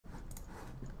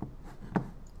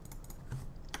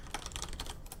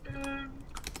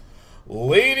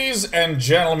Ladies and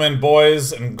gentlemen,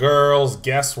 boys and girls,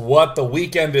 guess what? The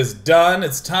weekend is done.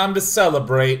 It's time to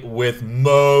celebrate with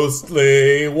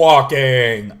mostly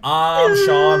walking. I'm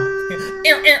Sean.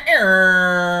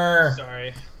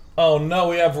 Sorry. Oh no,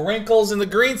 we have wrinkles in the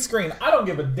green screen. I don't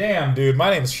give a damn, dude. My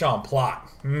name's Sean Plott.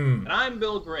 And I'm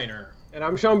Bill Grainer. And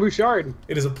I'm Sean Bouchard.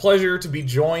 It is a pleasure to be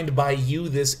joined by you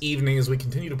this evening as we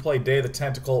continue to play Day of the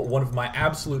Tentacle, one of my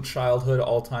absolute childhood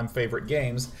all-time favorite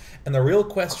games. And the real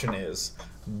question is,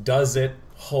 does it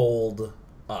hold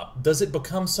up? Does it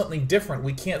become something different?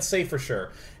 We can't say for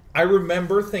sure. I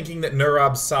remember thinking that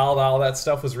Nurab Sald, all that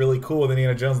stuff was really cool with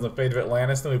Indiana Jones and the Fate of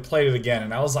Atlantis, then we played it again,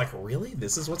 and I was like, really?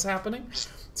 This is what's happening?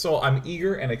 So I'm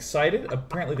eager and excited.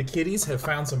 Apparently the kitties have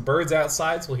found some birds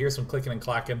outside, so we'll hear some clicking and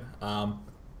clacking.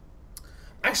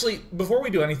 Actually, before we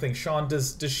do anything, Sean,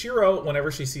 does Shiro, whenever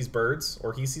she sees birds,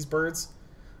 or he sees birds,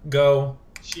 go...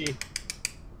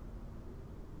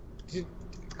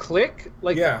 Click?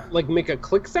 Like, yeah. Like make a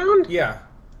click sound? Yeah.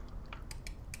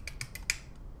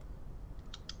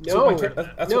 No,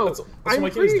 that's I'm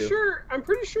pretty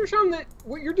sure, Sean, that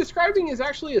what you're describing is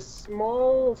actually a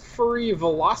small, furry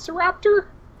velociraptor,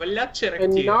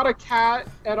 and not a cat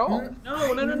at all.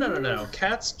 No.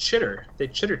 Cats chitter. They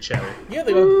chitter-chatter. Yeah,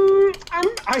 they do.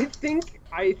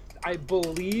 I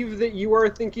believe that you are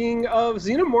thinking of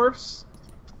xenomorphs.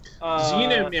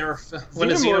 Xenomorph. When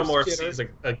a xenomorph chitter. sees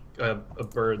a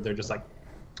bird, they're just like...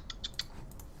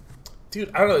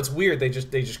 Dude, I don't know. It's weird. They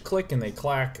just click and they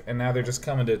clack, and now they're just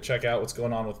coming to check out what's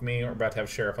going on with me. We're about to have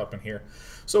Sheriff up in here,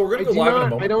 so we're gonna go live in a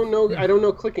moment. I don't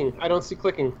know clicking. I don't see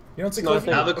clicking. You don't see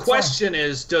clicking. Now the question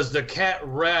is, does the cat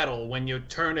rattle when you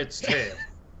turn its tail?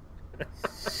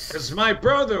 Because my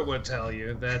brother would tell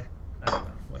you that. I don't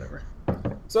know. Whatever.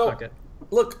 So, fuck it.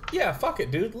 Look, yeah, fuck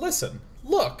it, dude. Listen,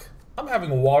 look. I'm having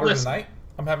water tonight.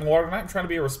 I'm trying to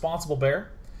be a responsible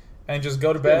bear. And just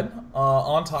go to bed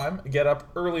on time, get up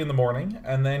early in the morning,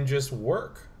 and then just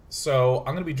work. So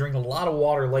I'm going to be drinking a lot of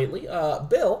water lately.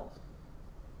 Bill,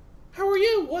 how are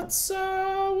you? What's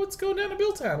going down in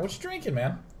Billtown? What you drinking,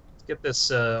 man? Let's get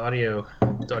this audio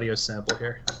sample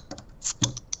here.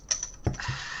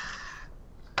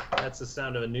 That's the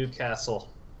sound of a Newcastle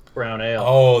brown ale.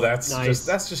 Oh, that's nice.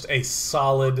 just a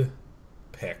solid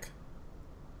pick.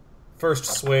 First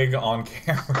swig on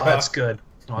camera. Oh, that's good.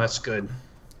 Oh, that's good.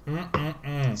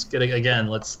 Let's get it again.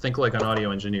 Let's think like an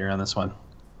audio engineer on this one.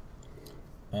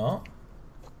 Oh.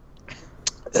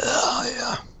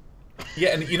 Yeah. Yeah,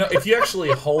 and you know, if you actually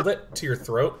hold it to your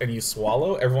throat and you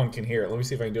swallow, everyone can hear it. Let me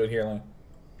see if I can do it here.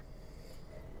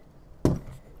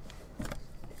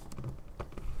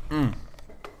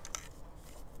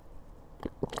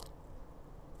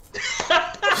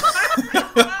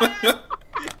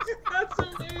 That's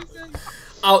amazing.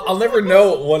 I'll never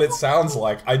know what it sounds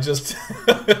like. I just...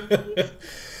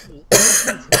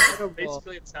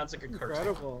 Basically, it sounds like a cartoon.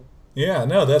 Incredible. Yeah,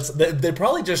 no, they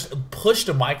probably just pushed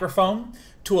a microphone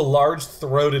to a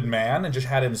large-throated man and just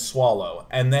had him swallow.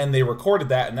 And then they recorded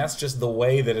that, and that's just the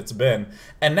way that it's been.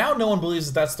 And now no one believes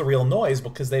that that's the real noise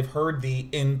because they've heard the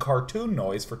in-cartoon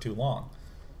noise for too long.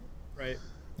 Right.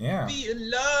 Yeah. Be a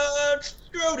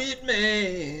large-throated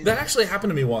man. That actually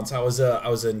happened to me once. I was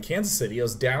in Kansas City. I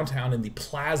was downtown in the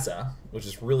Plaza, which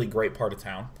is a really great part of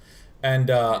town. And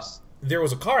there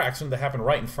was a car accident that happened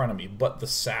right in front of me. But the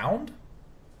sound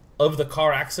of the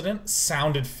car accident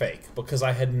sounded fake because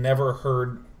I had never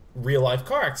heard real-life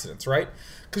car accidents, right?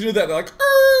 Because you know that they're like,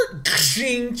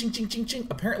 ching, ching, ching, ching, ching.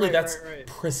 Apparently that's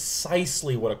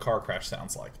precisely what a car crash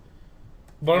sounds like.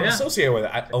 But I'm associated with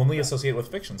it. I only associate it with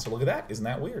fiction. So look at that. Isn't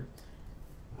that weird?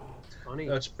 Funny.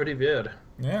 That's pretty weird.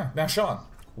 Yeah. Now, Sean,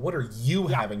 what are you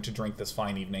having to drink this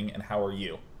fine evening, and how are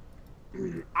you?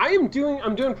 I'm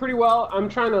doing pretty well. I'm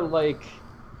trying to like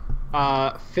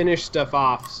finish stuff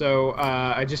off. So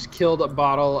I just killed a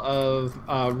bottle of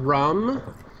rum.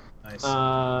 Nice.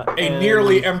 A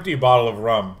nearly empty bottle of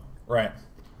rum. Right.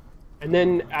 And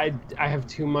then I have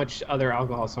too much other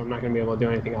alcohol, so I'm not going to be able to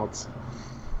do anything else.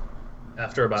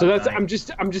 After about so that's 9. I'm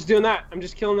just doing that. I'm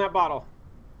just killing that bottle.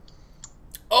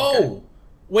 Oh, okay.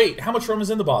 Wait! How much rum is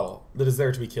in the bottle that is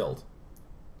there to be killed?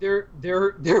 There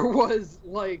was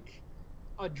like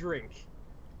a drink,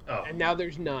 and now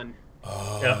there's none.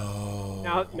 Oh.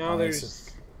 Yeah. Now there's.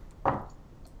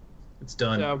 It's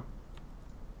done. So,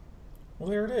 well,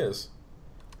 there it is.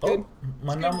 Oh,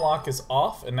 my numlock is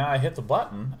off, and now I hit the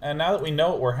button. And now that we know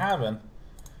what we're having,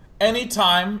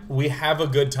 anytime we have a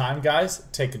good time, guys,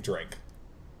 take a drink.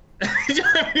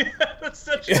 That's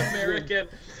such an American.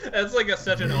 That's like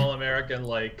such an all-American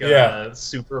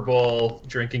Super Bowl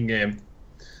drinking game.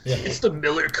 Yeah. It's the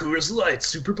Miller Coors Light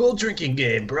Super Bowl drinking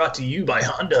game brought to you by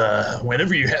Honda.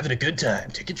 Whenever you're having a good time,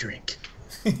 take a drink.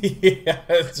 Yeah,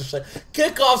 it's just like,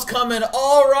 kickoff's coming,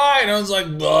 all right. And I was like,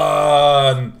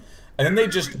 and then they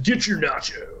just Get your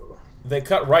nacho. They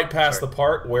cut right past the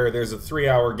part where there's a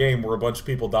 3-hour game where a bunch of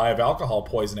people die of alcohol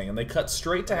poisoning, and they cut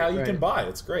straight to how you can buy.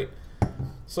 It's great.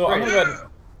 So I'm gonna go ahead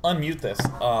and unmute this.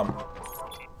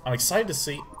 I'm excited to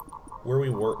see where we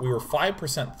were. We were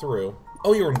 5% through.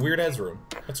 Oh, you were in Weird Ed's room.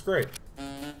 That's great.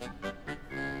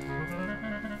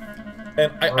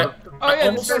 And oh yeah,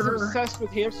 almost this guy's obsessed with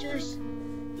hamsters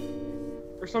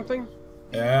or something.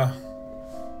 Yeah.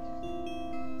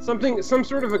 Some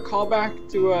sort of a callback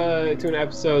to an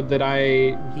episode that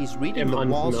He's reading am the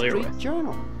Wall unfamiliar Street with.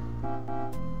 Journal.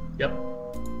 Yep.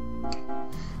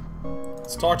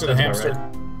 Let's talk to the hamster.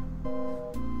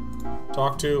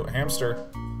 Talk to hamster.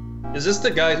 Is this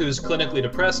the guy who's clinically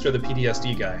depressed or the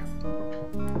PTSD guy?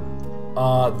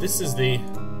 This is the...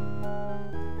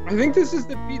 I think this is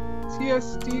the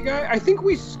PTSD guy. I think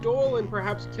we stole and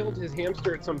perhaps killed his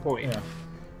hamster at some point. Yeah.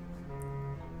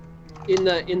 In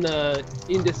the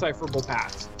indecipherable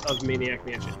paths of Maniac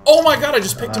Mansion. Oh my god, I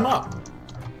just picked him up.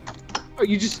 Oh,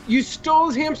 you stole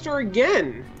his hamster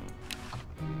again.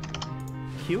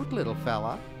 Cute little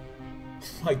fella. Oh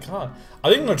my god. I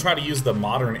think I'm gonna try to use the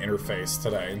modern interface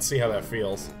today and see how that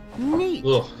feels. Neat.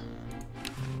 Ugh.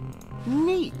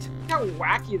 Neat. Look how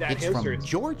wacky that It's hamster from is.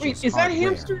 George's Wait, is that Hardware.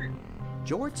 hamster?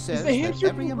 George says the hamster that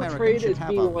every being American portrayed should as have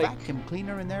being, a like- vacuum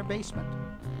cleaner in their basement.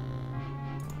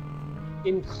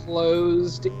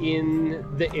 Enclosed in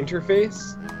the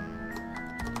interface?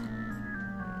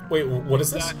 Wait, what is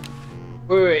this?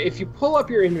 Wait, if you pull up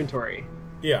your inventory,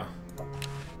 Yeah.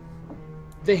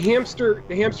 the hamster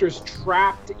is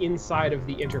trapped inside of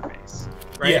the interface,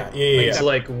 right? Yeah. He's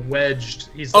like wedged.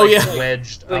 He's Oh, like yeah.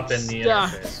 wedged Like up in the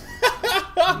stuck. interface.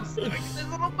 He's like in this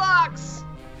little box.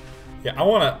 Yeah, I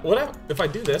wanna... What if I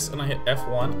do this and I hit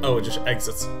F1? Oh, it just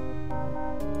exits.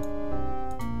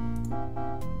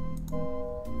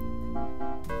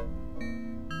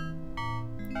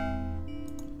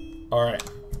 Alright,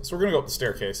 so we're gonna go up the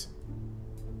staircase.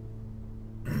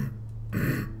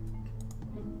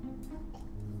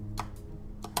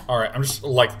 Alright, I'm just,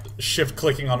 like,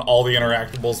 shift-clicking on all the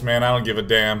interactables, man. I don't give a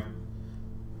damn.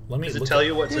 Let me Does it look tell at-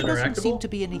 you what's There doesn't seem interactable? to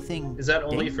be anything. Is that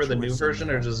only for the new dangerous version,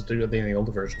 in or there. does it do it in the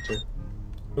old version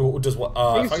too? Does what?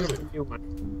 I If think I it's go just to- a new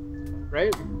one,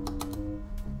 right?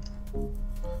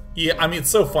 Yeah, I mean, it's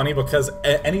so funny because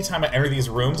anytime I enter these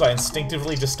rooms, I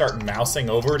instinctively just start mousing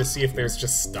over to see if there's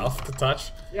just stuff to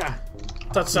touch. Yeah.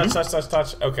 Touch.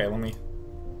 Okay, let me...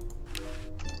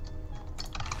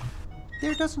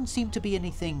 There doesn't seem to be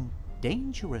anything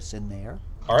dangerous in there.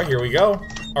 Alright, here we go.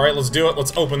 Alright, let's do it.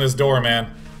 Let's open this door,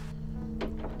 man.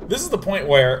 This is the point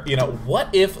where, you know, what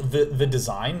if the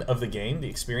design of the game, the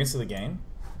experience of the game,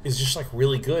 is just, like,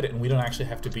 really good and we don't actually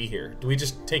have to be here? Do we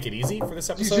just take it easy for this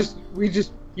episode? We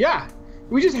just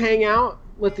hang out,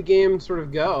 let the game sort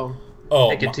of go.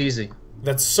 Oh, Take it easy.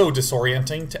 that's so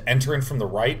disorienting to enter in from the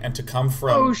right and to come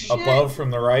from Oh, shit. above from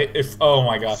the right. Oh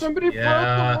my gosh. Somebody broke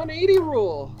Yeah. the 180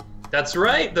 rule. That's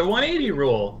right, the 180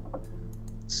 rule.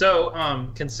 So,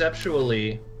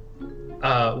 conceptually,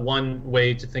 one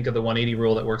way to think of the 180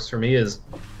 rule that works for me is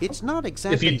It's not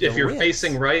exactly. if you're the Ritz.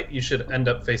 facing right, you should end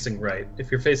up facing right.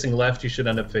 If you're facing left, you should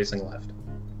end up facing left.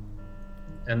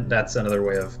 And that's another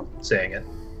way of saying it.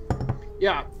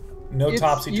 Yeah. No You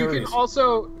topsy-turvies. can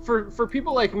also, for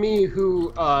people like me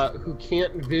who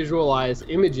can't visualize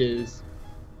images,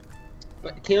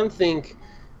 but can think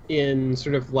in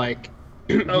sort of like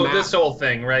Oh, map- this whole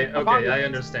thing, right? About Okay, I it.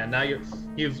 understand. Now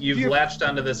you've You- latched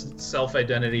onto this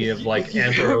self-identity of like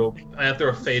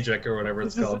anthrophagic or whatever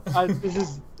it's This called.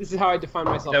 is this is how I define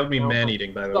myself. That would be now.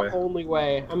 man-eating, by the The way. only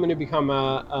way I'm going to become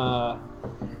a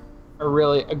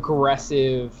really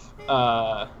aggressive.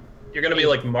 You're gonna be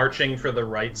like marching for the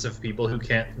rights of people who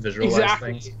can't visualize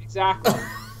things. Exactly.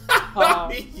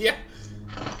 Yeah.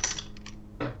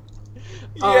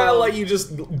 Yeah, Um, like you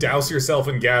just douse yourself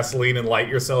in gasoline and light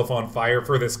yourself on fire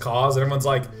for this cause, and everyone's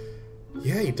like,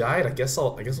 "Yeah, he died. I guess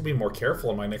I'll be more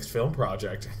careful in my next film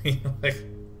project." Like,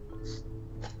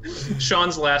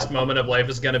 Sean's last moment of life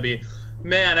is gonna be,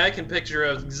 man, I can picture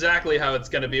exactly how it's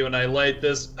gonna be when I light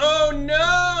this. Oh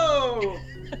no!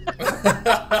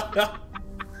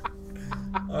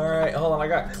 all right, hold on. I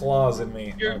got claws in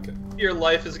me. Okay. Your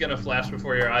life is gonna flash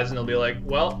before your eyes, and it'll be like,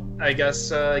 well, I guess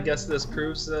this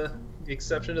proves the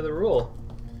exception to the rule,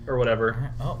 or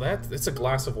whatever. Oh, it's a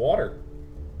glass of water.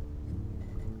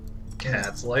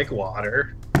 Cats like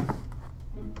water.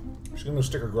 She's gonna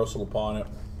stick her gross little paw on it.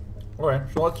 All right,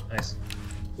 so Nice.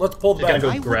 let's pull the She's gonna back. go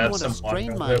I wouldn't grab want some to water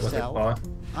strain out of it with her myself. paw.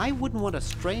 I wouldn't want to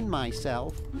strain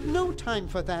myself. No time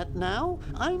for that now.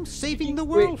 I'm saving the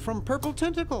Wait. world from purple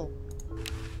tentacle.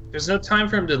 There's no time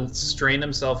for him to strain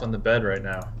himself on the bed right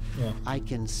now. Yeah. I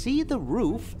can see the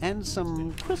roof and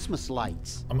some Christmas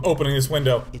lights. I'm opening this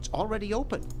window. It's already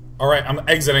open. All right, I'm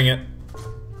exiting it.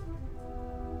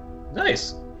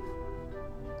 Nice.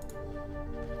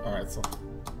 All right, so.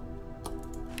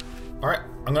 All right,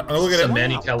 I'm gonna look at Some it.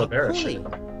 Manny Wow, Calavera a shit.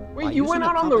 pulley. Wait, By you went using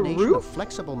out a on the combination roof? of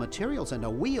flexible materials and a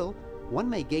wheel, one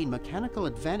may gain mechanical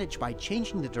advantage by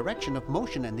changing the direction of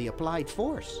motion and the applied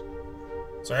force.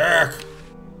 Zach,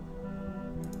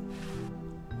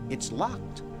 It's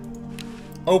locked.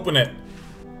 open it.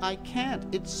 I can't.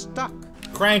 It's stuck.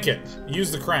 Crank it.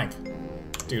 Use the crank.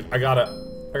 Dude, I gotta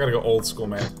go old school,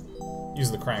 man.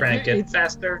 Use the crank. Crank it It's-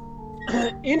 faster.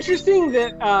 Interesting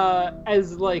that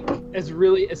as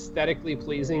really aesthetically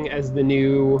pleasing as the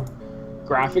new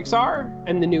graphics are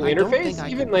and the new I don't think interface, I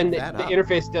even can when pick the that up.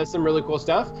 interface does some really cool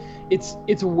stuff,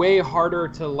 it's way harder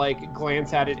to like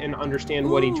glance at it and understand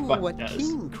what each Ooh, button what does.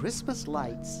 keen Christmas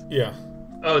lights. Yeah.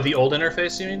 Oh, the old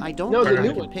interface, you mean? I don't No, think the I new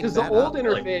can one, pick because the that old up.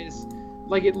 interface,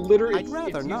 like it literally, I'd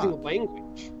rather it's not. using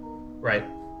language, Right.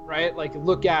 right? Like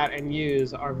look at and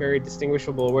use are very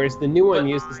distinguishable, whereas the new one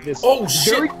uses this Oh,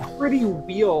 shit! very pretty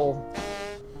wheel.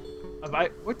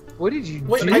 What did you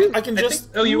Wait, do? I can just.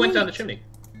 Oh, you went down the chimney.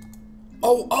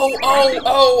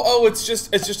 It's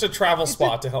just a travel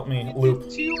spot to help me loop.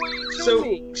 Two-way So,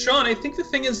 chimney. Sean, I think the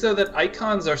thing is though that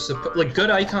icons are good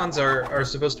icons are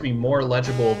supposed to be more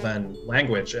legible than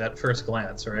language at first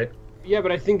glance, right? Yeah,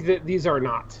 but I think that these are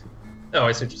not. Oh,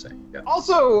 I see what you're saying. Yeah.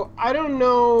 Also, I don't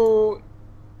know.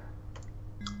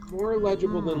 More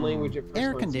legible than language at first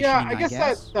Air glance. conditioning, Yeah, I guess,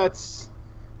 guess.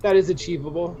 that is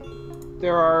achievable.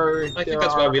 There are. I think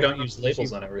that's why we don't use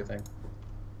labels on everything.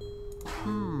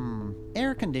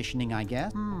 Air conditioning, I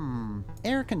guess.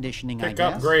 Air conditioning, I Pick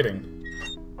guess. up grading.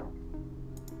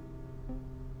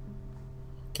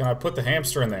 Can I put the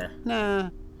hamster in there? Nah.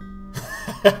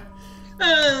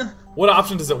 What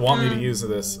option does it want me to use of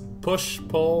this? Push,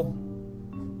 pull.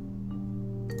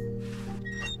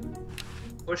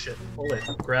 Push it, pull it,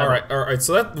 grab it. All right.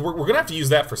 So that we're gonna have to use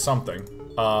that for something.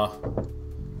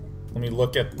 Let me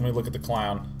look at the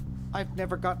clown. I've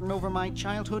never gotten over my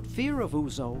childhood fear of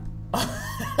Uzo.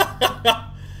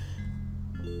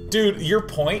 Dude, your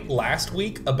point last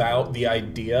week about the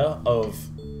idea of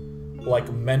like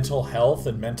mental health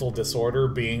and mental disorder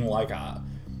being like a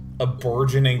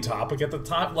burgeoning topic at the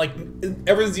time, like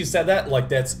ever since you said that, like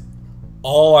that's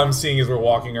all I'm seeing as we're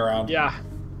walking around. Yeah.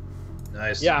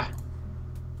 Nice. Yeah.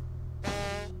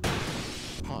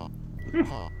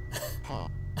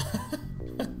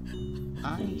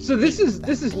 So this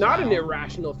is not an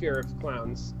irrational fear of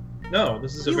clowns. No,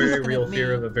 this is a You very looking real at me?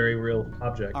 fear of a very real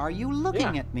object. Are you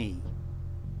looking Yeah. at me?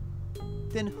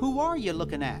 Then who are you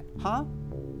looking at, huh?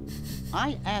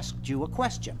 I asked you a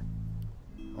question.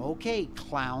 Okay,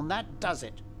 clown, that does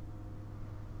it.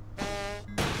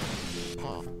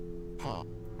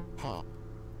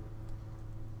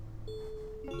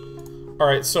 All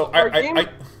right. So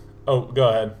oh, go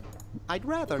ahead. I'd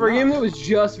rather For a game not. that was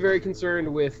just very concerned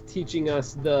with teaching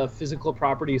us the physical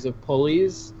properties of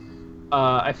pulleys,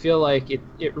 I feel like it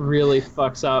really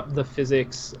fucks up the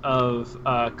physics of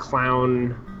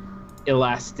clown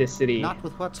elasticity. Not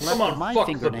with what's left Come of on, my fuck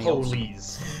the fingernails.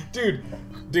 police.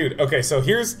 Dude, okay, so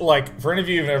here's, like, for any of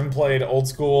you who haven't played old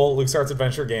school LucasArts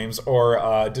Adventure games or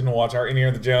didn't watch our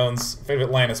Indiana Jones Fate of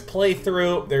Atlantis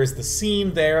playthrough, there's the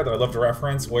scene there that I love to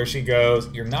reference where she goes,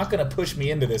 "You're not gonna push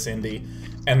me into this, Indy,"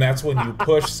 and that's when you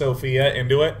push Sophia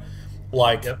into it.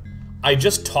 Like, Yep. I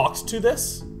just talked to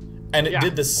this, and it Yeah.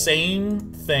 did the same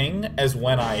thing as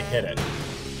when I hit it.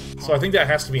 So I think that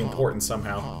has to be important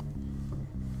somehow.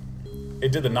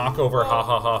 It did the knockover ha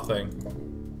ha ha thing.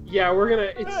 Yeah, we're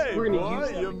gonna use boy,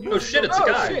 that. you Oh shit, it's a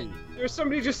guy. Shit. There's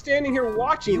somebody just standing here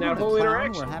watching You that and the whole clown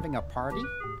interaction. were having a party?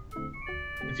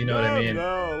 If you know what I mean.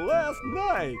 No, last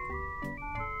night.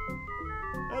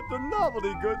 At the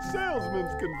Novelty Goods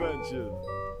Salesmen's Convention.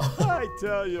 I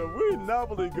tell you, we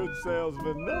novelty goods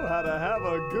salesmen know how to have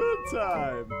a good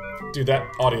time. Dude, that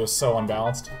audio is so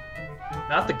unbalanced.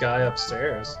 Not the guy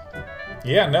upstairs.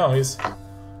 Yeah, no, he's...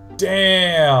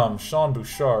 Damn! Sean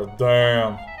Bouchard,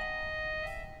 damn.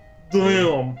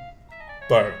 Damn.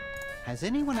 Damn. Has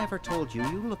anyone ever told you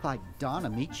you look like Don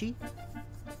Amici?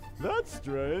 That's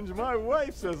strange. My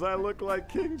wife says I look like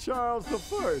King Charles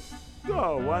I.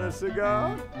 Oh, want a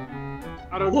cigar?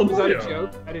 I don't know. Was that a Yeah.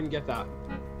 joke? I didn't get that.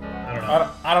 I don't know.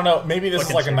 I don't know, maybe this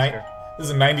is Fucking like Shakespeare. this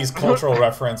is a 90s cultural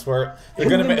reference where they're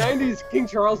In gonna the make... 90s, King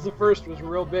Charles I was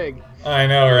real big. I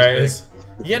know, right? big.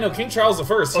 Yeah, no, King Charles I,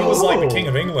 he was like the Oh. King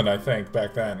of England, I think,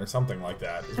 back then, or something like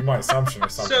that. Is my assumption or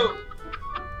something. So,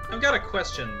 I've got a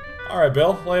question. Alright,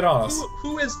 Bill, lay it on us.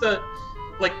 Who is the...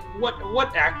 Like,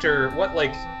 what actor, what,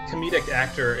 like, comedic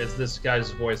actor is this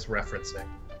guy's voice referencing?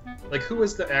 Like, who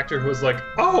is the actor who was like,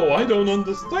 oh, I don't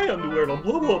understand where the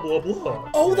blah, blah, blah,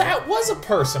 blah. Oh, that was a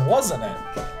person, wasn't it?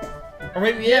 Or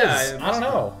maybe he is. I don't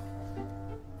know.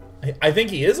 I think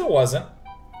he is or wasn't.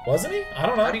 Wasn't he? I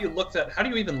don't know. How do you look that? How do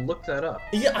you even look that up?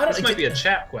 Yeah, I don't. This might be a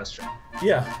chat question.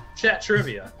 Yeah. Chat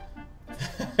trivia.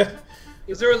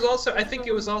 Because there was also, I think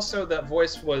it was also that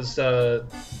voice was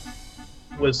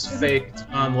faked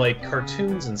on like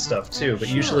cartoons and stuff too. But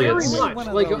usually Very it's much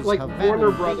like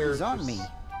Warner Brothers. On me.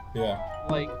 Yeah.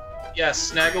 Like. Yeah,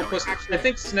 Snagglepuss. I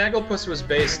think Snagglepuss was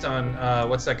based on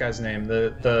what's that guy's name?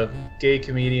 The gay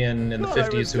comedian in the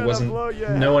 '50s who wasn't.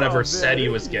 No one ever said he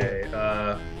was gay.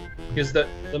 He was the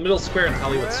middle square in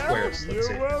Hollywood Squares. Let's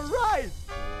see. You were right.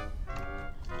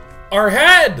 Our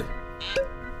head.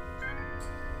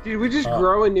 Did we just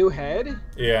grow a new head?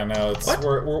 Yeah, no, it's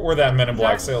we're that Men in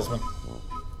Black salesman.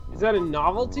 Is that a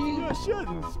novelty? You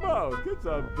shouldn't smoke. It's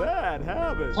a bad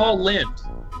habit. Paul Lind.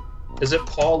 Is it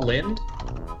Paul Lind?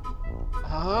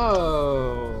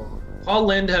 Oh. Paul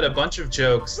Lind had a bunch of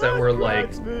jokes that were like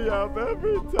cracks me up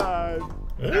every time.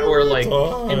 that were like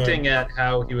hinting at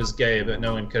how he was gay, but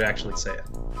no one could actually say it.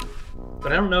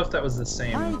 But I don't know if that was the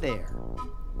same. Hi there.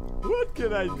 What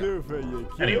can I do for you,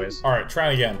 kid? Anyways, All right, try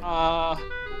it again.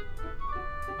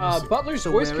 Butler's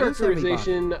So voice where is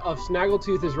characterization of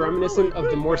Snaggletooth is reminiscent of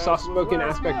the more soft-spoken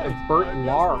aspect of Bert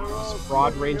Lahr's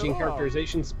broad-ranging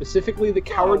characterization, specifically the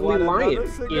Cowardly Lion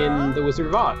in The Wizard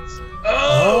of Oz.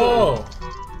 Oh.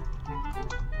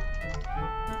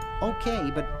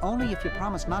 Okay, but only if you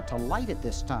promise not to light it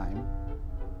this time.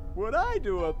 Would I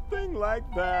do a thing like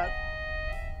that?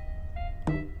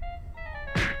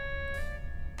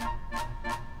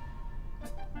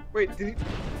 Wait, did he...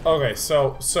 Okay,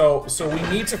 so we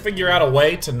need to figure out a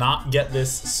way to not get this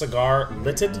cigar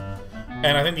litted,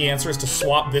 and I think the answer is to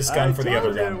swap this gun for the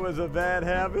other I told you gun. it was a bad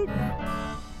habit.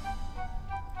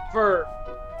 For...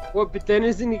 What, but then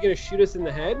isn't he gonna shoot us in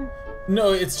the head?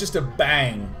 No, it's just a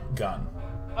bang gun.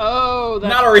 Oh,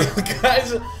 that's... Not a real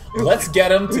guys. Let's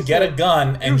get him to get a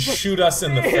gun and shoot us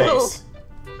in the face.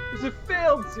 It's a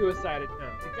failed suicide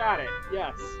attempt. I got it.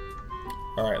 Yes.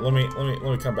 All right, let me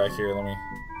come back here. I'm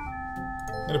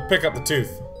gonna pick up the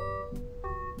tooth.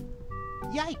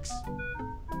 Yikes!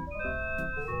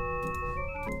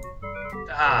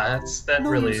 that No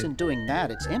really. use in doing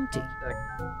that. It's empty.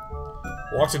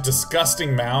 Watch a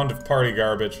disgusting mound of party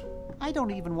garbage. I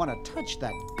don't even want to touch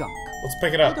that gunk. Let's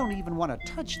pick it I up. don't even want to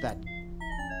touch that.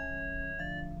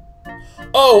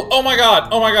 Oh my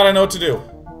god, I know what to do.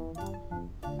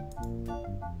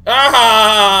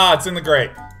 Ah, it's in the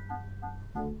grate.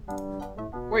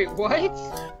 Wait, what?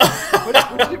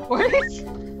 What?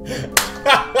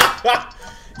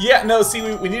 Yeah, no, see,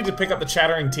 we needed to pick up the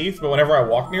chattering teeth, but whenever I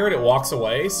walk near it, it walks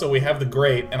away, so we have the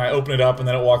grate, and I open it up, and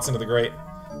then it walks into the grate.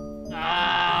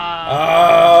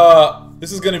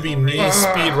 This is gonna be me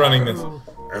speedrunning this.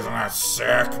 Isn't that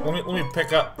sick? Let me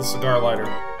pick up the cigar lighter.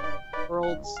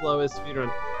 World's slowest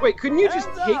speedrun. Wait, couldn't you just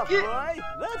Hands take up, it, boy.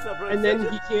 That's a and then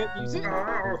precision. he can't use it?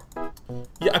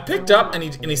 Yeah, I picked up, and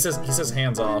he says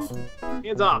hands off.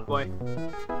 Hands off, boy.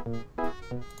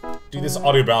 Dude, this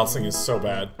audio balancing is so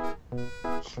bad.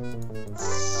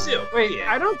 So, Wait, yeah.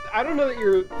 I don't know that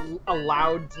you're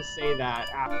allowed to say that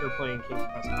after playing King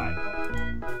Quest 5.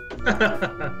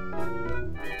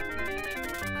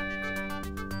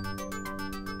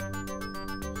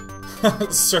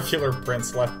 Circular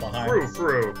prints left behind.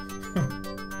 Frou.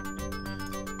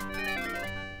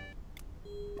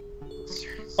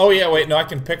 Oh yeah, wait, no, I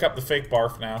can pick up the fake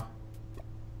barf now.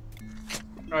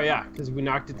 Oh yeah, because we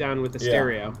knocked it down with the Yeah.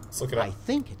 stereo. Let's look it I up.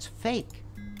 think it's fake.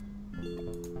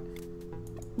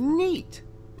 Neat.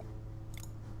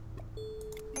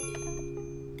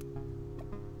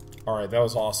 Alright, that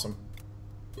was awesome.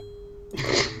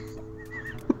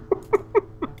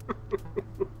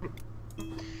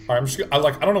 Alright, I'm just gonna, I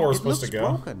don't know where we're It supposed looks to go.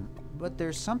 broken, but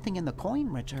there's something in the coin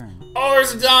return. Oh,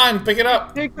 there's a dime! Pick it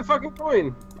up! Take the fucking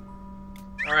coin.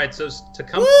 All right, so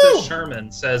Tecumseh Woo!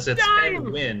 Sherman says it's Ed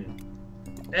Dime! Wynn.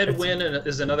 Ed Wynn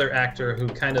is another actor who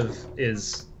kind of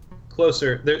is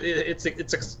closer. It's a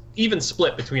even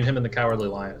split between him and the Cowardly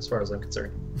Lion, as far as I'm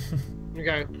concerned.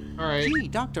 Okay, alright. Gee,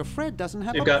 Dr. Fred doesn't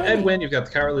have You've a got penny. Ed Wynn, you've got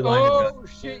the Cowardly Lion. Oh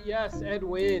shit, yes, Ed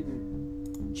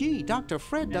Wynn. Gee, Dr.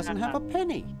 Fred doesn't have a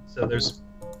penny. So there's.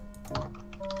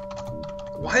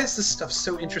 Why is this stuff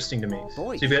so interesting to me?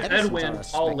 Boy, So you've got Ed Edison's Wynn, are a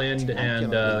Paul Lind, and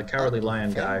spectacularly Cowardly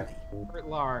Lion guy. family. Bert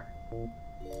Lahr.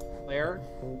 Lair?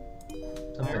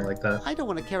 Something like that. I don't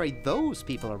want to carry those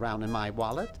people around in my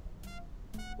wallet.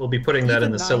 We'll be putting that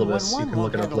in the Even syllabus. You 911 can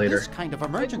look it won't up handle later. This kind of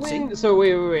emergency. Edwin, so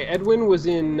wait. Edwin was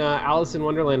in Alice in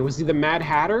Wonderland. Was he the Mad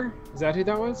Hatter? Is that who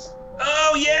that was?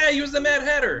 Oh yeah, he was the Mad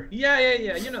Hatter. Yeah.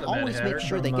 You know the Always Mad make Hatter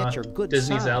sure from they get your good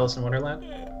Disney's side. Alice in Wonderland.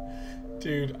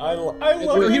 Dude, I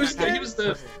love He this was the. game. He was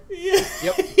the.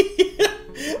 Yep.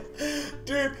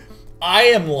 Dude, I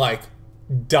am like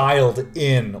dialed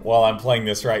in while I'm playing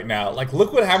this right now. Like,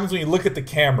 look what happens when you look at the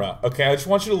camera. Okay, I just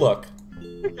want you to look.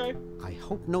 Okay. I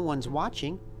hope no one's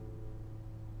watching.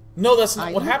 No, that's not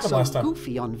I what look happened so last time.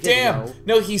 goofy on video. Damn.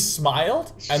 No, he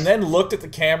smiled and then looked at the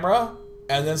camera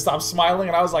and then stopped smiling,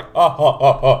 and I was like,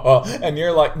 oh. And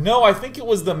you're like, no, I think it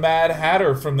was the Mad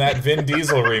Hatter from that Vin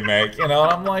Diesel remake, you know?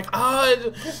 And I'm like,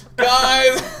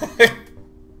 guys.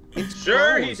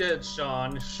 Sure he did,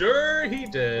 Sean. Sure he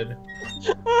did.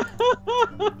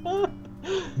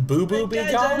 Boo Boo be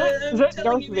gone? Is that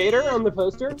Darth Vader on the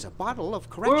poster? It's a bottle of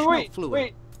correctional fluid.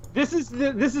 Wait. This is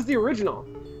the original.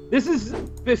 This is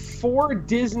before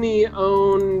Disney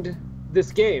owned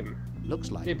this game.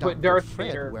 Looks like They Dr. put Darth Fred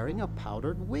Vader. wearing a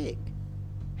powdered wig.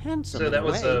 Handsome So in that a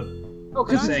was way. a. Oh, But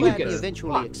because I'm saying glad he that-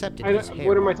 eventually accepted I his don't- hair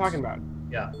what am I loss. talking about?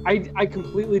 Yeah. I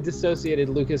completely dissociated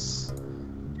Lucas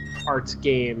Arts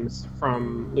games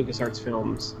from Lucas Arts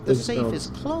films. The Lucas safe films. is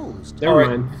closed. Never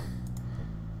Alright.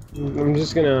 mind. I'm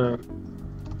just gonna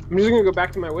go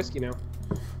back to my whiskey now.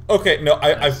 Okay, no,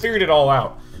 I figured it all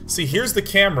out. See, here's the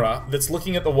camera that's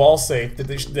looking at the wall safe that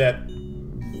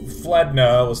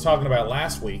Fledna was talking about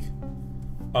last week.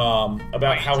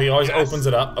 About how he always opens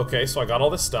it up. Okay, so I got all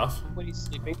this stuff. When he's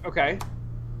sleeping. Okay.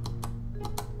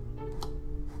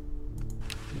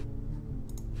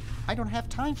 I don't have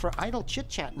time for idle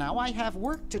chit-chat now. I have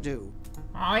work to do.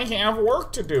 I have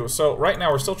work to do. So right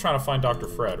now we're still trying to find Dr.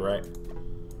 Fred, right?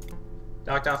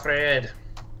 Dr. Fred.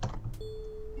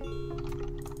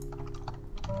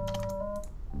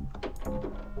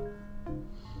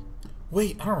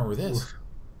 Wait, I don't remember this.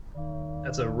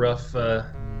 That's a rough.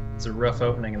 It's a rough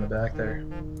opening in the back there.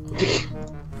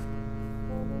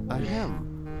 Ahem.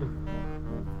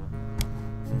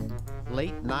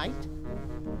 Late night?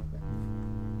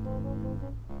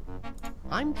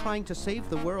 I'm trying to save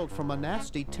the world from a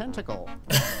nasty tentacle.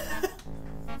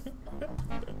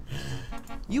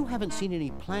 You haven't seen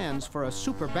any plans for a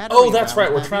super battery. Oh, that's right.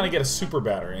 around, We're have trying to you? get a super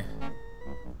battery.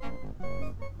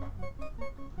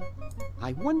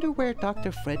 I wonder where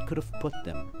Dr. Fred could have put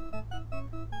them.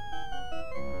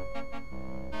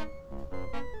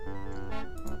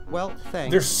 Well,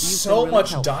 thanks. There's You've so been really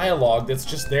much helpful. dialogue that's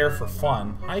just there for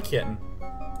fun. Hi, kitten.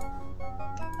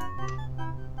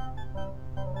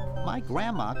 My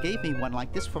grandma gave me one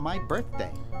like this for my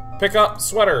birthday. Pick up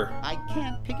sweater. I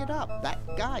can't pick it up. That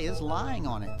guy is lying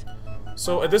on it.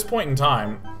 So at this point in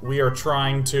time, we are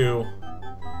trying to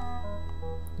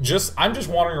I'm just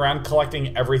wandering around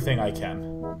collecting everything I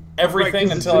can. Everything Right,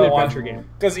 'cause until it's an I want. adventure game.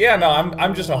 Because yeah, no,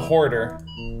 I'm just a hoarder.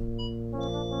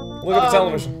 Look at the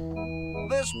television.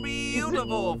 This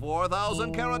beautiful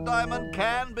 4,000-carat diamond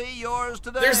can be yours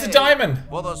today. There's the diamond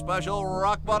With a special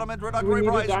rock-bottom We introductory need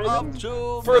a price diamond? of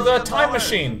 $2 for the million. time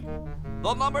machine.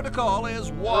 The number to call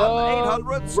is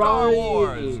 1-800-STAR right.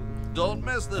 Wars. Don't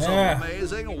miss this Yeah.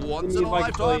 amazing We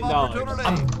once-in-a-lifetime need like $1 billion. opportunity.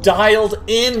 I'm dialed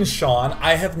in, Sean.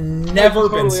 I have never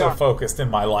been totally so are. focused in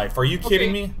my life. Are you kidding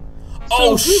Okay. me? So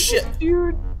Oh who's shit! This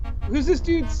dude? Who's this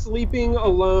dude sleeping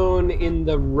alone in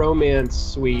the romance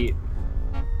suite?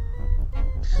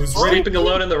 Who's ready? Sleeping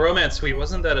Alone in the Romance Suite.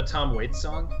 Wasn't that a Tom Waits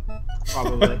song?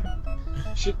 Probably.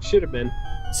 should have been.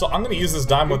 So I'm gonna use this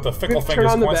diamond with the fickle Turn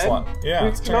fingers on the coin bed? slot. Yeah,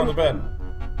 let's turn on the bed.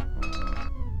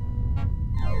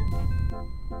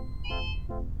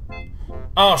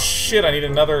 Oh shit! I need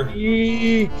another.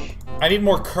 Eek. I need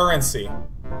more currency.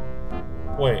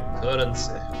 Wait, Couldn't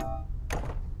say.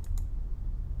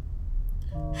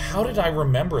 how did I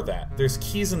remember that? There's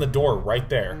keys in the door right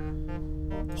there.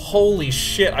 Holy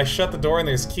shit! I shut the door and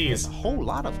there's keys. A whole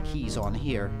lot of keys on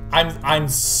here. I'm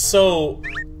so.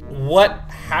 What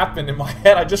happened in my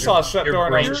head? I just saw a shut Your door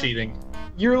and I brain was. cheating.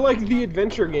 You're like the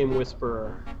adventure game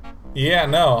whisperer. Yeah,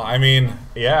 no, I mean,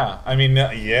 yeah.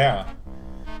 Yeah.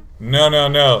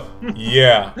 No.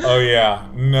 Yeah. Oh, yeah.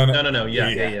 No. No.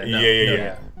 Yeah. No,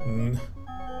 Yeah.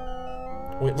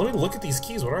 Wait, let me look at these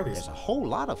keys. What are these? There's a whole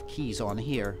lot of keys on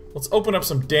here. Let's open up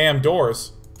some damn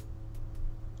doors.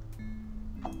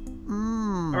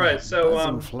 Mmm. All right, so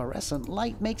buzzing fluorescent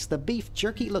light makes the beef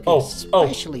jerky look Oh,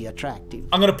 especially attractive.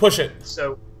 I'm gonna push it.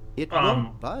 so It um,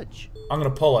 won't budge. I'm gonna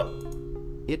pull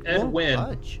it. It Ed won't Wynn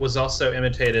budge. was also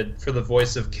imitated for the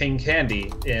voice of King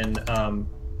Candy in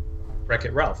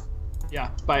Wreck-It Ralph. Yeah,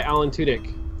 by Alan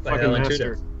Tudyk. By Fucking Alan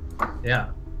master. Tudyk. Yeah.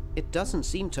 It doesn't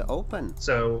seem to open.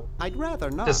 So I'd rather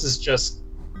not. this is just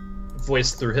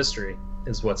voiced through history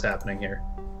is what's happening here.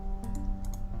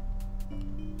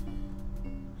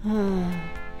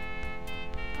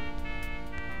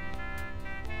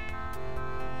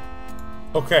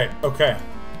 Okay, okay.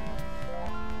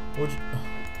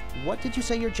 What did you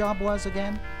say your job was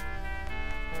again?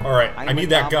 Alright, I need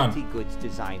that gun. I'm a novelty goods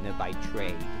designer by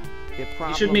trade.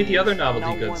 You should meet the other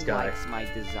novelty goods guy.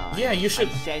 Yeah, you should.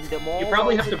 You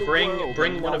probably have to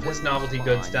bring one of his novelty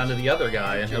goods down to the other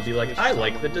guy, and he'll be like, "I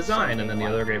like the design," and then the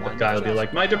other guy will be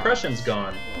like, "My depression's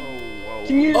gone."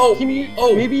 Can you?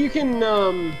 Maybe you can.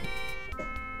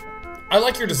 I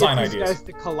like your design get these ideas. guys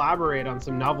to collaborate on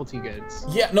some novelty goods.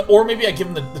 Yeah, no, or maybe I give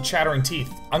him the chattering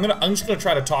teeth. I'm just gonna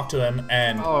try to talk to him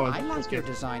and. Oh, I like your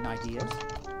design ideas.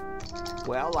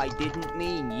 Well, I didn't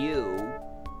mean you.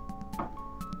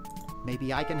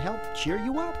 Maybe I can help cheer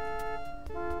you up.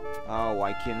 Oh,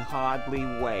 I can hardly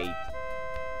wait.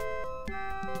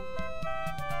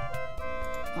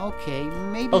 Okay,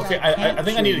 maybe Okay, I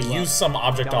think I need to cheer you use up. some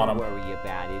object on Don't him. worry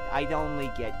about it. I'd only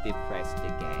get depressed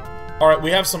again. Alright, we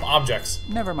have some objects.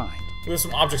 Never mind. We have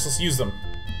some objects, let's use them.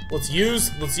 Let's use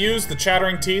the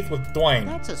chattering teeth with Dwayne.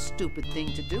 That's a stupid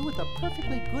thing to do with a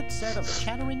perfectly good set of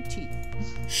chattering teeth.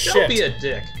 Shit. Don't be a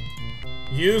dick.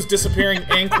 Use disappearing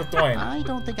ink with Dwayne. I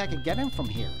don't think I could get him from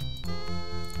here.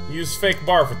 Use fake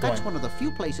barf with That's Dwayne. one of the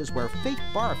few places where fake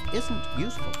barf isn't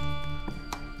useful.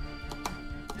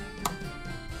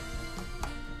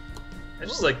 I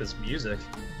just like this music.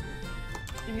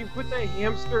 Can you put the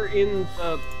hamster in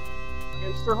the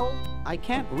hamster hole? I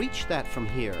can't reach that from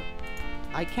here.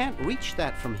 I can't reach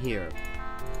that from here.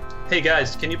 Hey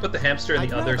guys, can you put the hamster in the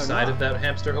I'd other rather side not. of that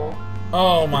hamster hole?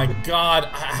 Oh my god.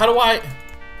 How do I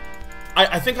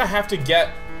think I have to get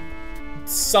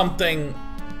something.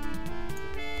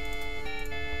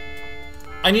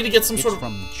 I need to get some It's sort of.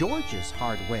 from George's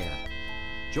hardware.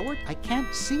 George, I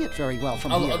can't see it very well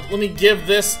from here. Let me give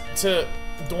this to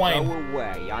Dwayne. Go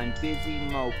away, I'm busy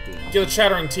moping. Give the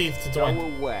chattering teeth to Go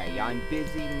Dwayne. away, I'm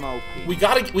busy moping. We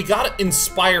gotta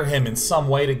inspire him in some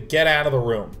way to get out of the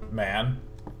room, man.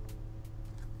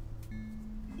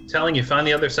 I'm telling you, find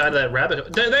the other side of that rabbit hole.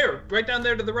 There, right down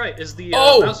there to the right is the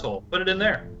mouse hole. Put it in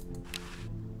there.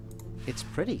 It's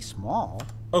pretty small.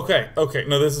 Okay,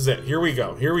 no, this is it. Here we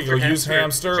go. Use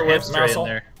hamster with hamster mouse in hole.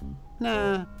 there.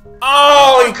 Nah.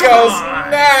 Oh, he goes,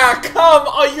 nah, come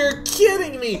on, you're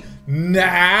kidding me.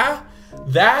 Nah.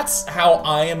 That's how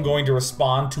I am going to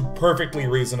respond to perfectly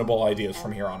reasonable ideas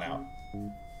from here on out.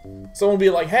 Someone will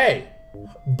be like, hey,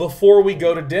 before we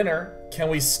go to dinner, can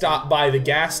we stop by the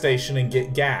gas station and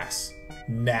get gas?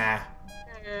 Nah.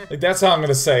 Like, that's how I'm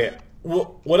gonna say it.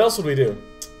 What else would we do?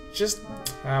 Just,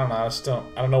 I don't know,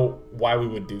 I don't know why we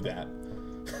would do that.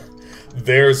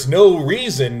 There's no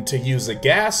reason to use a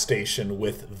gas station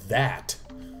with that.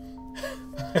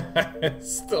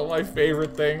 It's still my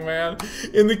favorite thing, man.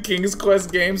 In the King's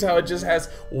Quest games, how it just has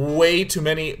way too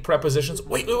many prepositions.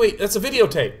 Wait, that's a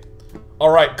videotape.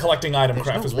 Alright, collecting item There's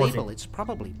craft no is label. working. It's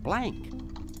probably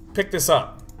blank. Pick this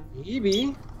up.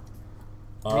 Maybe.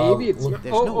 Maybe it's not.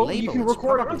 There's no label. You can it's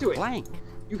record probably onto it. blank.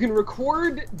 You can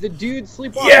record the dude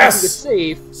sleepwalking Yes! into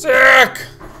the safe, Sick!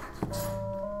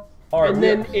 Alright, and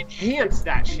then enhance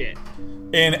that shit.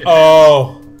 There's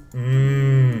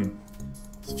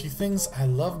a few things I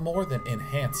love more than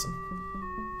enhancing.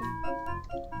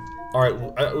 Alright,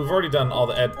 we've already done all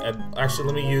the actually,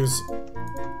 let me use...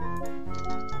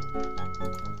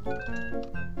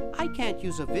 I can't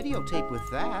use a videotape with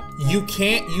that. You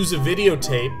can't use a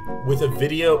videotape with a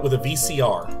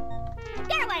VCR.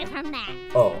 Get away from that!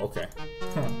 Oh, okay.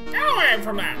 Get away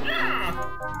from that!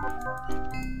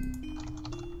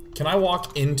 Can I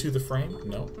walk into the frame?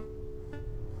 No.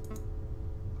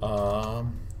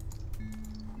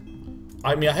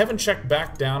 I mean, I haven't checked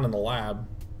back down in the lab,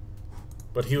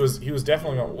 but he was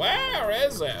definitely going, where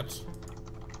is it?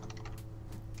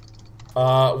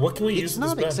 What can we use It's in this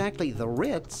not bed? exactly the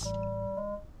Ritz.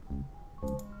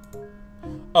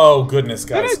 Oh, goodness,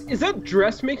 guys. Is that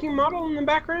dressmaking model in the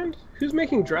background? Who's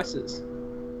making dresses?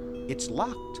 It's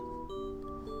locked.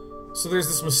 So there's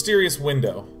this mysterious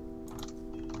window.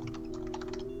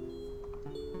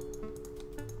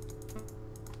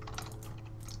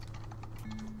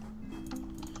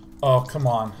 Oh, come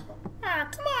on. Ah,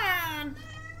 come on!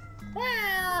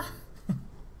 Where?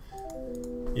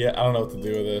 Yeah, I don't know what to do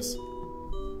with this.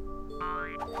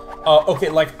 Okay,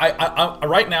 like, I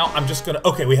right now, I'm just gonna...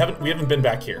 Okay, we haven't been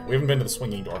back here. We haven't been to the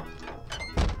swinging door.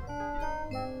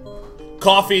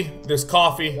 Coffee. There's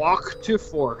coffee. Walk to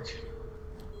fork.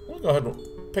 Let me go ahead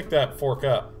and pick that fork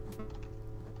up.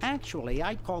 Actually,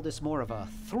 I'd call this more of a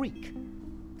threak.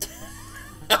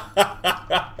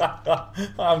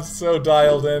 I'm so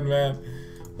dialed in, man.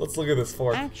 Let's look at this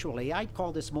fork. Actually, I'd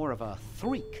call this more of a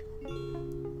threak.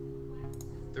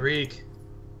 Threek.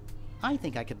 I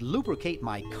think I could lubricate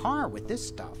my car with this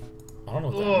stuff. I don't know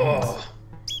what that means.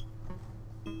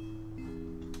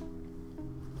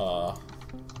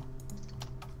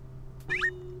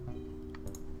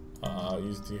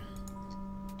 Use the...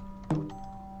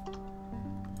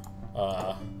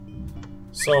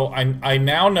 So I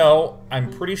now know,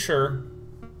 I'm pretty sure...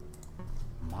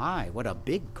 My, what a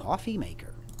big coffee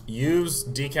maker. Use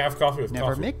decaf coffee with Never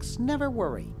coffee. mix, never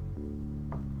worry.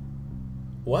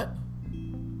 What?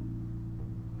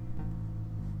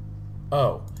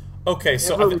 Oh. Okay,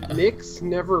 so... Never mix,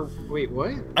 never... Wait,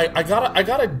 what? I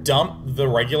gotta dump the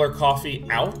regular coffee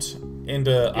out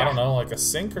into, I don't know, like a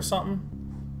sink or something?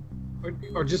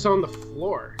 Or just on the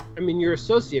floor. I mean, you're a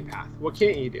sociopath. What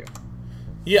can't you do?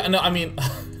 Yeah, no, I mean...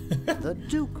 The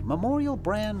Duke Memorial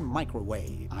brand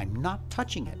microwave. I'm not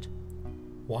touching it.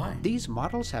 Why? These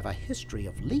models have a history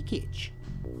of leakage.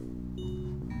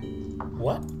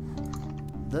 What?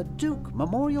 The Duke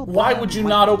Memorial brand Why would you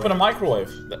not open a microwave.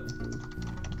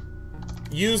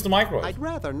 microwave? Use the microwave. I'd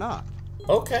rather not.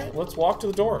 Okay, let's walk to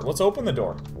the door. Let's open the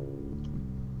door.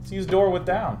 Let's use door with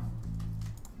down.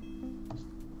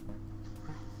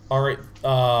 Alright,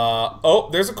 oh,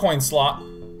 there's a coin slot.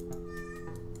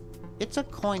 It's a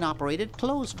coin-operated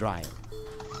clothes dryer.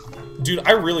 Dude,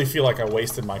 I really feel like I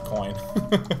wasted my coin.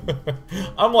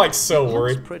 I'm like so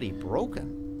worried. It's pretty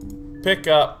broken. Pick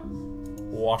up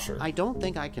washer. I don't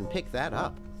think I can pick that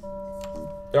up.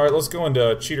 Alright, let's go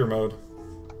into cheater mode.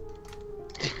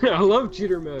 I love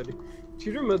cheater mode.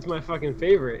 Cheater mode's my fucking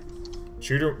favorite.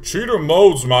 Cheater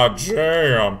mode's my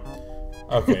jam.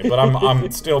 Okay, but I'm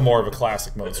still more of a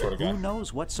classic mode sort of guy. Who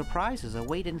knows what surprises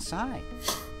await inside?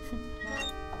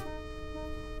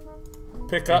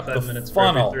 Pick up the 5 minutes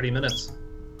funnel. for every 30 minutes.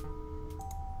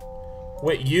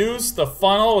 Wait, use the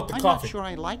funnel with the I'm coffee. not sure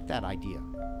I like that idea.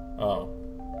 Oh.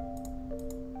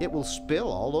 It will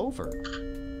spill all over.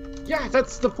 Yeah,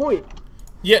 that's the point.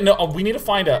 Yeah, no, we need to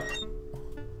find a...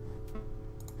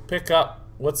 Pick up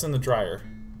what's in the dryer.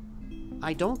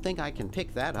 I don't think I can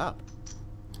pick that up.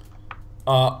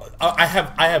 I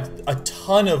have a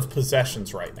ton of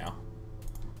possessions right now.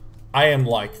 I am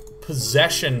like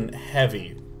possession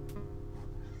heavy.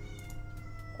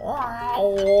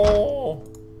 All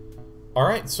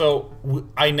right, so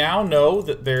I now know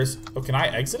that there's. Oh, can I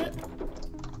exit it?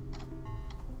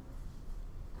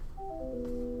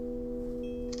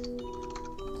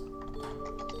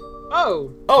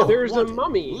 Oh, there's a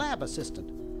mummy. Lab assistant.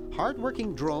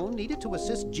 Hard-working drone needed to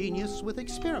assist genius with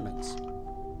experiments.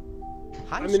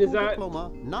 High I mean, is school that...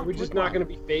 diploma not Are we just not required.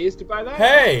 going to be phased by that?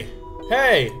 Hey,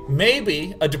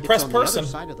 maybe a depressed It's on person the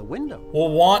other side of the window.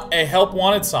 will want a help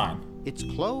wanted sign. It's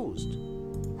closed.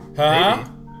 Huh? Maybe.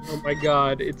 Oh my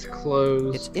god, it's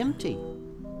closed. It's empty.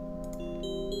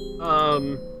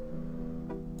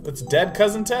 It's dead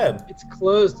cousin Ted. It's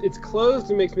closed. It's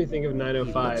closed. It makes me think of He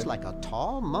 905. looks like a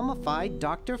tall, mummified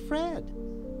Dr. Fred.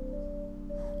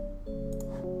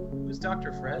 Who's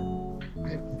Dr. Fred?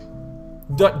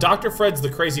 Dr. Fred's the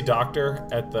crazy doctor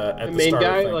at the main start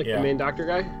guy, of the thing. like Yeah. the main doctor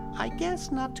guy. I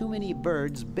guess not too many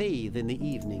birds bathe in the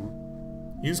evening.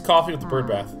 Use coffee with the bird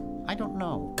bath. I don't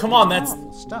know. Come on, It's that's-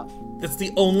 awful stuff. That's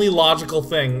the only logical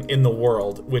thing in the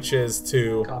world, which is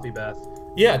to Coffee bath.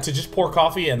 yeah, to just pour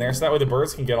coffee in there so that way the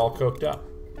birds can get all cooked up.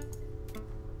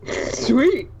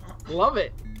 Sweet, love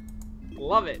it,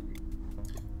 love it.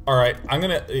 All right,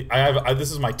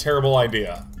 this is my terrible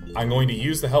idea. I'm going to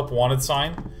use the help wanted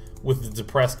sign with the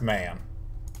depressed man.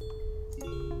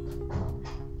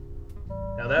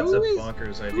 Now that's Who a is-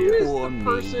 bonkers Who idea. is Poor the me.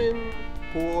 person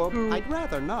Poor, who I'd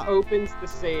rather not. opens the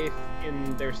safe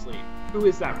in their sleep? Who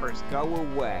is that person? go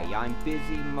away. I'm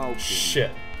busy moping.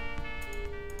 Shit.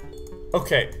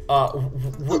 Okay,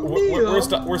 where's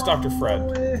Dr.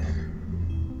 Fred?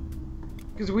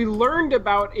 Because we learned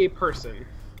about a person.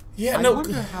 Yeah, I no.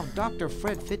 wonder how Dr.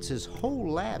 Fred fits his whole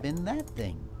lab in that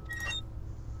thing.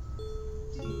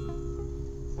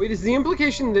 Wait, is the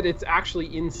implication that it's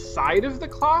actually inside of the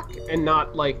clock and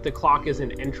not like the clock is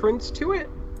an entrance to it?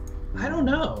 I don't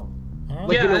know.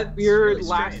 Like Yeah, in a it's weird really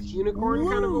last strange. unicorn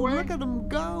kind of a Whoa, way? look at him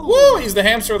go! Woo! He's the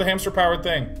hamster with the hamster-powered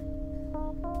thing.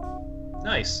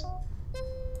 Nice.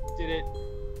 Did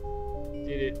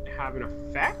it have an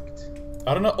effect?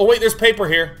 I don't know. Oh wait, there's paper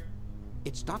here.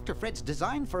 It's Dr. Fred's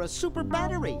design for a super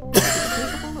battery. It's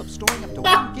capable of storing up to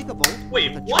 1 gigavolt Wait,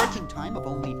 with a what? charging time of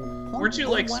only Weren't you,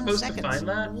 like, 0.01 supposed to seconds. find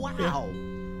that? Wow.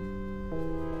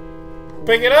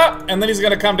 Pick it up, and then he's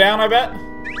gonna come down, I bet.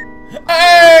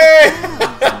 Hey!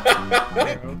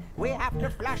 We have to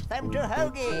flush them to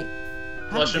Hoagie.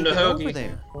 How Flush did him you to get Hoagie. over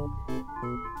there?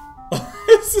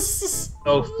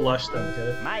 Oh, flush them, get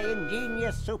it? My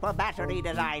ingenious super battery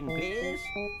design, please.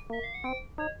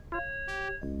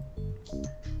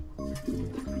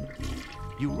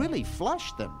 You really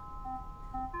flushed them?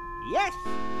 Yes.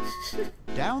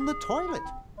 Down the toilet?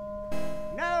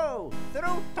 No,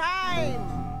 through time.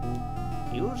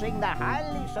 Using the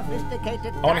highly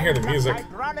sophisticated I want to hear the music.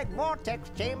 hydraulic vortex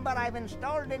chamber I've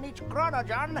installed in each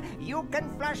chronogen, you can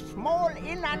flush small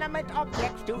inanimate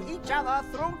objects to each other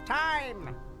through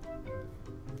time.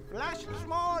 Flush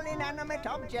small inanimate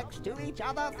objects to each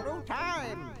other through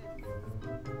time.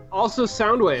 Also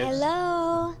sound waves.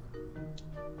 Hello?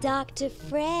 Dr.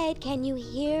 Fred, can you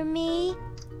hear me?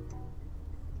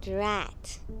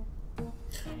 Drat.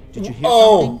 Did you hear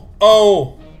something?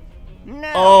 Oh!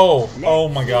 No. Oh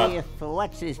my God. See if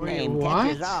what's his name what?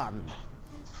 catches on.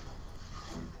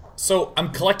 So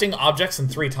I'm collecting objects in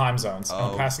 3 time zones, and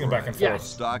I'm passing them back and forth. Yes.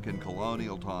 Stuck in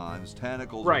colonial times,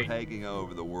 tentacles Right. are taking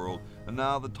over the world, and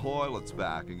now the toilet's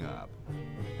backing up.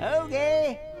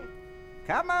 Okay,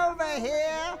 come over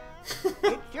here.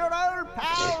 It's your old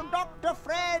pal, Dr.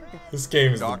 Fred. This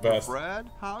game is the Dr. best. Fred,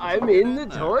 how'd you I'm get in the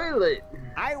there? toilet.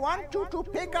 I want you to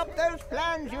pick up those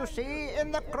plans you see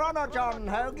in the chronogen,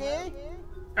 Hoagie.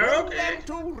 Bring them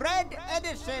to Red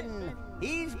Edison.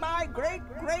 He's my great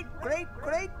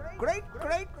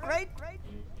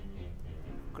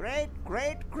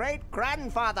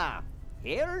grandfather.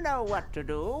 He'll know what to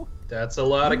do. That's a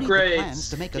lot of You need the grades. plans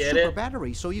to make a Get super it?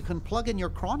 battery so you can plug in your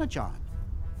chronogen.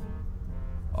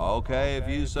 Okay, if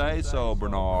you say so,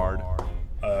 Bernard.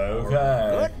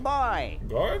 Okay. Good boy.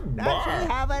 Does he Goodbye.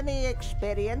 have any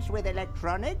experience with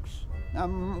electronics?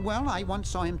 Well, I once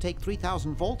saw him take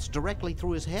 3,000 volts directly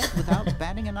through his head without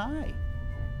batting an eye.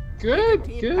 Good,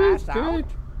 Did he good, pass good.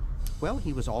 out? Well,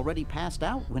 he was already passed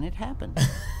out when it happened.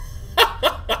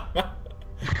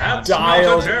 That's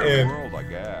Dialed not in. World, I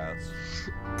guess.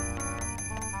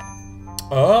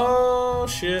 Oh,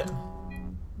 shit.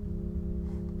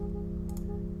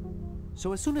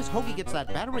 So as soon as Hoagie gets that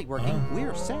battery working,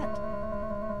 we're set.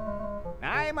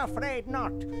 I'm afraid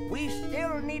not. We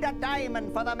still need a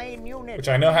diamond for the main unit. Which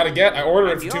I know how to get. I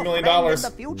ordered it for Your $2 million. friend in the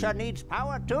future needs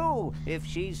power too, if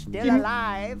she's still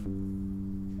alive.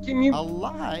 Can you,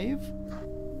 Alive?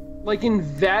 like,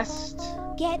 invest?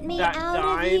 Get me That out of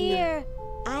dime. here.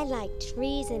 I like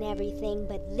trees and everything,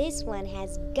 but this one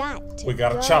has got to We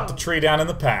gotta go. chop the tree down in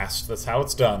the past. That's how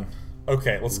it's done.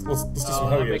 Okay, let's do some Oh,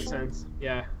 that makes Hoagie. sense.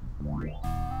 Yeah.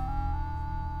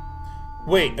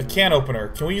 Wait, a can opener.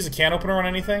 Can we use a can opener on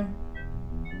anything?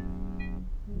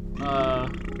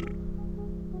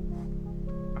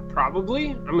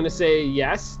 Probably. I'm gonna say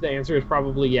yes. The answer is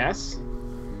probably yes.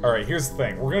 Alright, here's the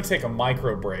thing. We're gonna take a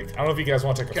micro break. I don't know if you guys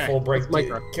want to take a Okay, full break. let's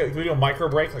micro. Can we do a micro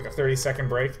break? Like a 30-second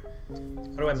break? How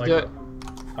do I Do it.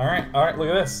 micro? Alright, look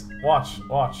at this. Watch.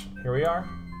 Here we are.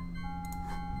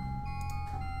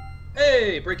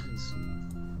 Hey, breakies.